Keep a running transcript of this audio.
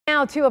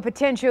Now to a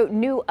potential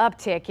new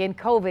uptick in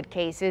COVID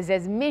cases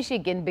as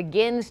Michigan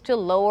begins to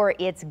lower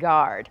its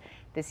guard.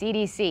 The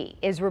CDC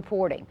is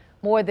reporting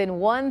more than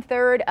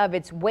 1/3 of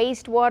its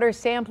wastewater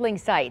sampling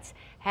sites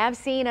have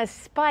seen a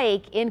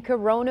spike in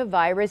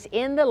coronavirus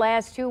in the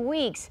last 2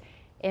 weeks,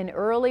 an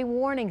early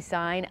warning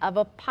sign of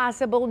a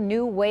possible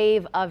new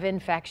wave of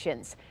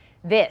infections.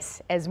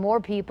 This as more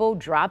people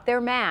drop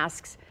their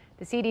masks.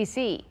 The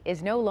CDC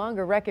is no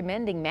longer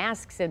recommending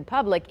masks in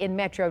public in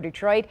Metro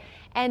Detroit,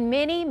 and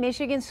many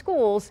Michigan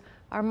schools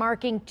are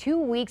marking 2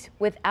 weeks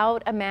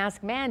without a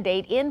mask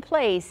mandate in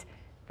place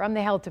from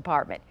the health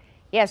department.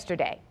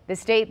 Yesterday, the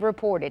state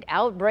reported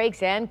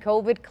outbreaks and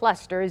COVID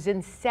clusters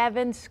in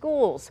 7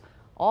 schools.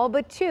 All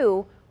but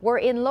 2 were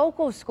in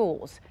local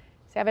schools.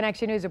 7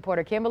 Action News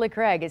reporter Kimberly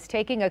Craig is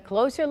taking a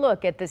closer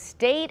look at the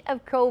state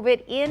of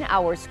COVID in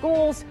our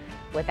schools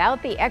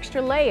without the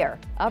extra layer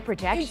of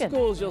protection. In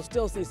schools, you'll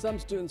still see some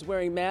students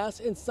wearing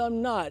masks and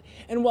some not.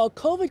 And while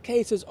COVID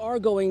cases are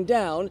going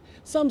down,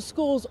 some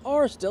schools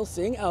are still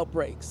seeing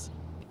outbreaks.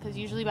 Because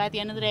usually by the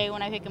end of the day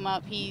when I pick him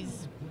up,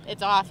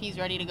 it's off, he's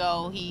ready to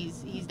go,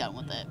 he's done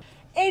with it.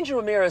 Angel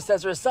Ramirez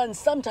says her son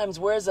sometimes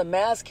wears a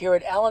mask here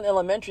at Allen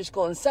Elementary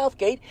School in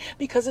Southgate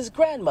because his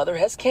grandmother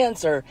has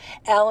cancer.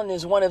 Allen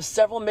is one of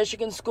several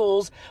Michigan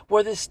schools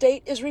where the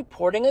state is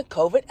reporting a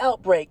COVID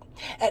outbreak.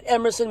 At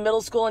Emerson Middle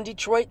School in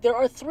Detroit, there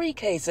are 3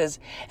 cases.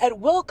 At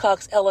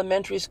Wilcox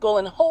Elementary School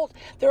in Holt,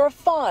 there are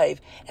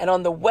 5. And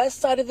on the west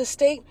side of the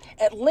state,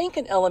 at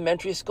Lincoln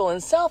Elementary School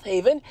in South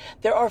Haven,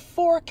 there are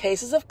 4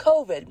 cases of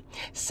COVID.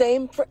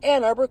 Same for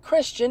Ann Arbor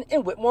Christian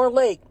in Whitmore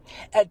Lake.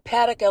 At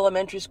Paddock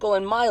Elementary School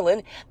in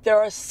Milan, there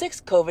are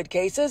 6 COVID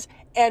cases,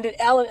 and at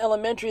Allen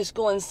Elementary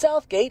School in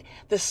Southgate,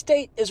 the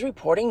state is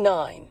reporting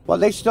 9. Well,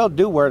 they still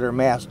do wear their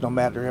masks no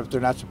matter if they're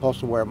not supposed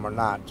to wear them or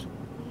not.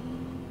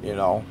 You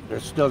know,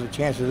 there's still the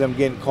chance of them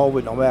getting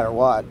COVID no matter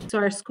what. So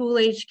our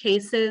school-age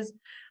cases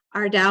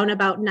are down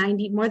about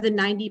more than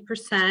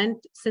 90%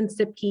 since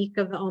the peak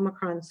of the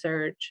Omicron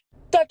surge.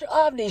 Dr.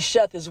 Avni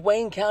Sheth is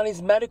Wayne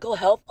County's medical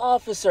health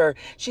officer.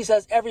 She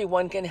says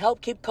everyone can help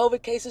keep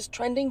COVID cases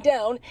trending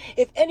down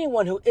if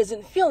anyone who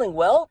isn't feeling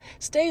well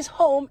stays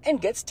home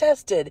and gets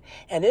tested,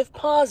 and if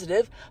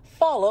positive,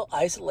 follow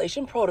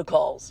isolation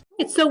protocols.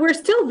 So we're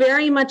still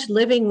very much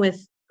living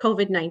with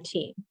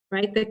COVID-19,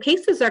 right? The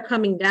cases are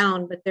coming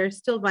down, but there's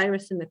still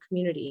virus in the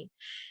community.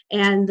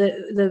 And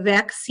the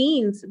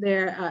vaccines,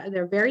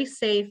 they're very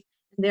safe,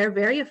 they're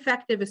very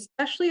effective,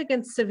 especially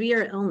against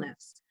severe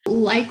illness.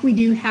 Like we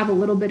do have a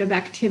little bit of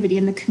activity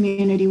in the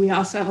community, we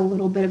also have a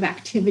little bit of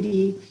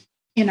activity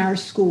in our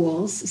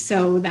schools,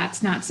 so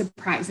that's not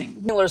surprising.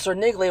 Miller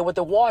Cerniglia with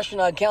the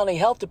Washtenaw County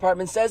Health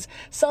Department says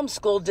some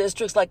school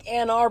districts like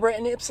Ann Arbor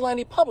and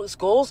Ypsilanti Public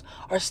Schools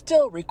are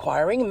still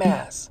requiring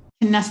masks.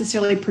 Can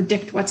necessarily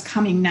predict what's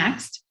coming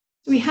next.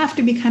 So we have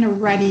to be kind of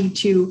ready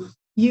to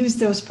use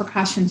those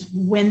precautions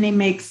when they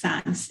make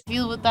sense.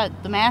 Feel with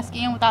the mask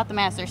and without the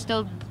mask, they're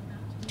still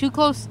too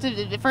close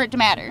for it to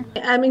matter.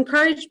 I'm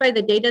encouraged by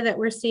the data that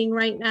we're seeing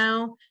right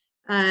now,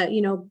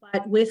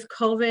 but with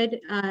COVID,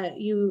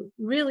 you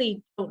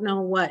really don't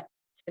know what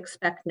to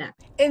expect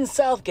next. In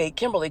Southgate,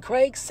 Kimberly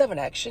Craig, 7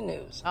 Action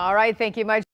News. All right, thank you much.